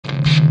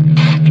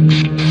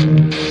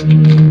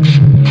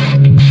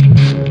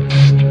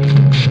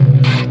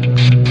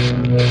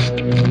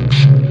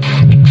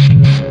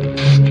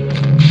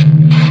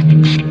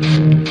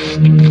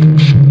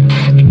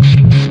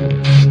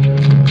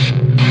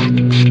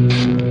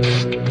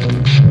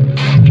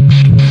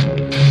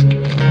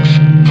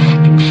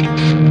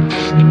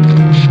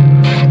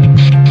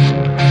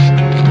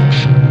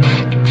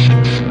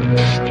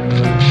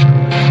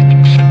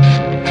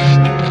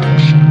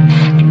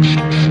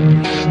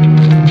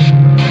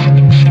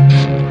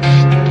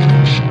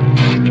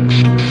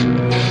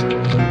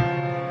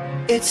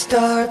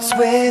starts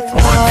with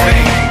one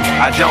thing,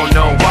 I don't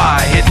know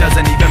why. It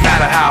doesn't even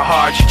matter how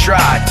hard you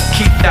try.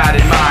 Keep that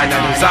in mind. I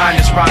designed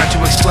this rhyme to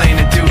explain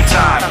in due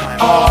time.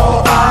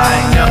 All I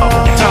know,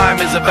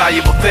 time is a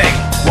valuable thing.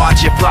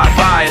 Watch it fly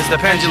by as the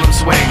pendulum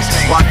swings.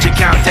 Watch it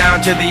count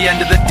down to the end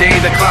of the day.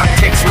 The clock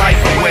takes life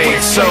away.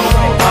 It's so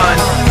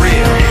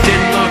unreal.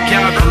 Didn't look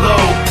out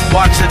below.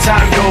 Watch the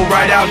time go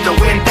right out the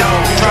window.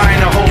 Trying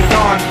to hold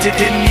on to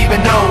didn't even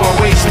know I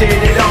wasted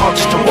it all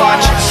just to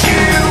watch you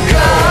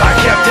go. I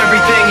kept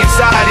everything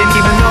inside, and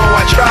even though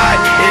I tried,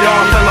 it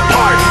all fell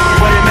apart.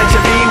 What it meant to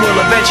be will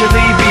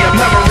eventually be a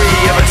memory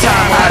of a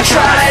time I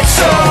tried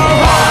so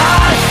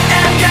hard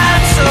and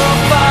got so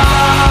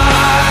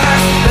far,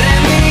 but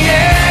in the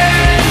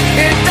end,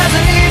 it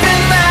doesn't even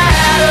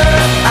matter.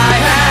 I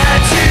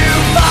had to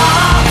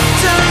fall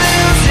to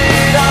lose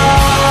it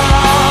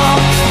all,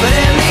 but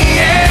in the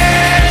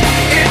end,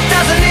 it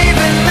doesn't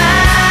even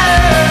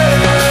matter.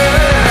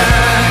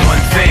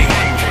 One thing,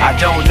 I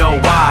don't know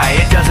why.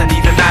 It doesn't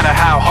even matter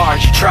how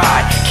hard you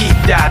try. Keep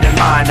that in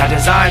mind. I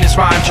designed this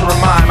rhyme to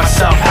remind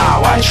myself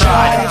how I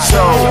tried so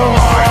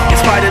hard. In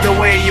spite of the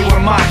way you were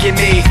mocking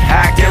me,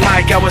 acting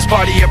like I was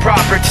part of your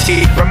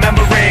property,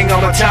 remembering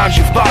all the times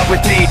you fought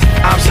with me,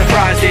 I'm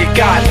surprised it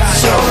got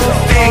so.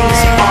 Things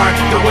aren't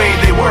the way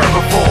they were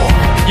before.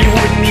 You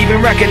wouldn't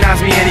even recognize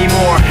me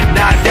anymore.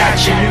 Not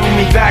that you knew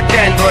me back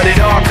then, but it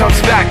all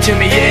comes back to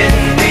me in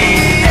the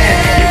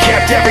end. You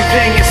kept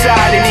everything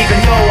inside, and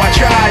even though I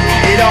tried,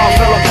 it all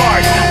fell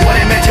apart. What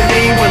it meant to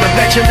me will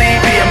eventually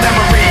be a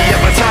memory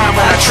of a time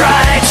when I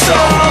tried so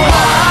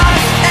hard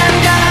and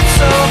got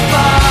so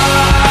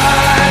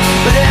far,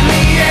 but in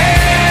the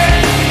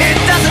end, it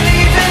doesn't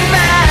even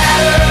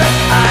matter.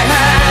 I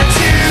had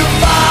to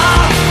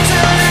fall to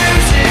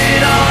lose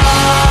it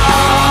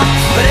all,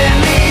 but in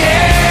the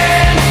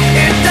end,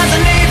 it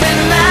doesn't even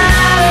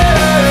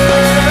matter.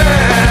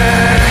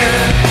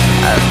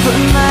 I've put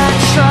my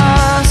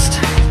trust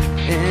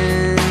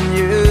in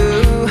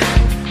you,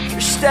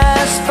 pushed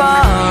as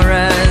far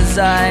as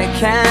I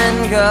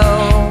can go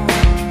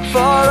for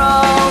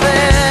all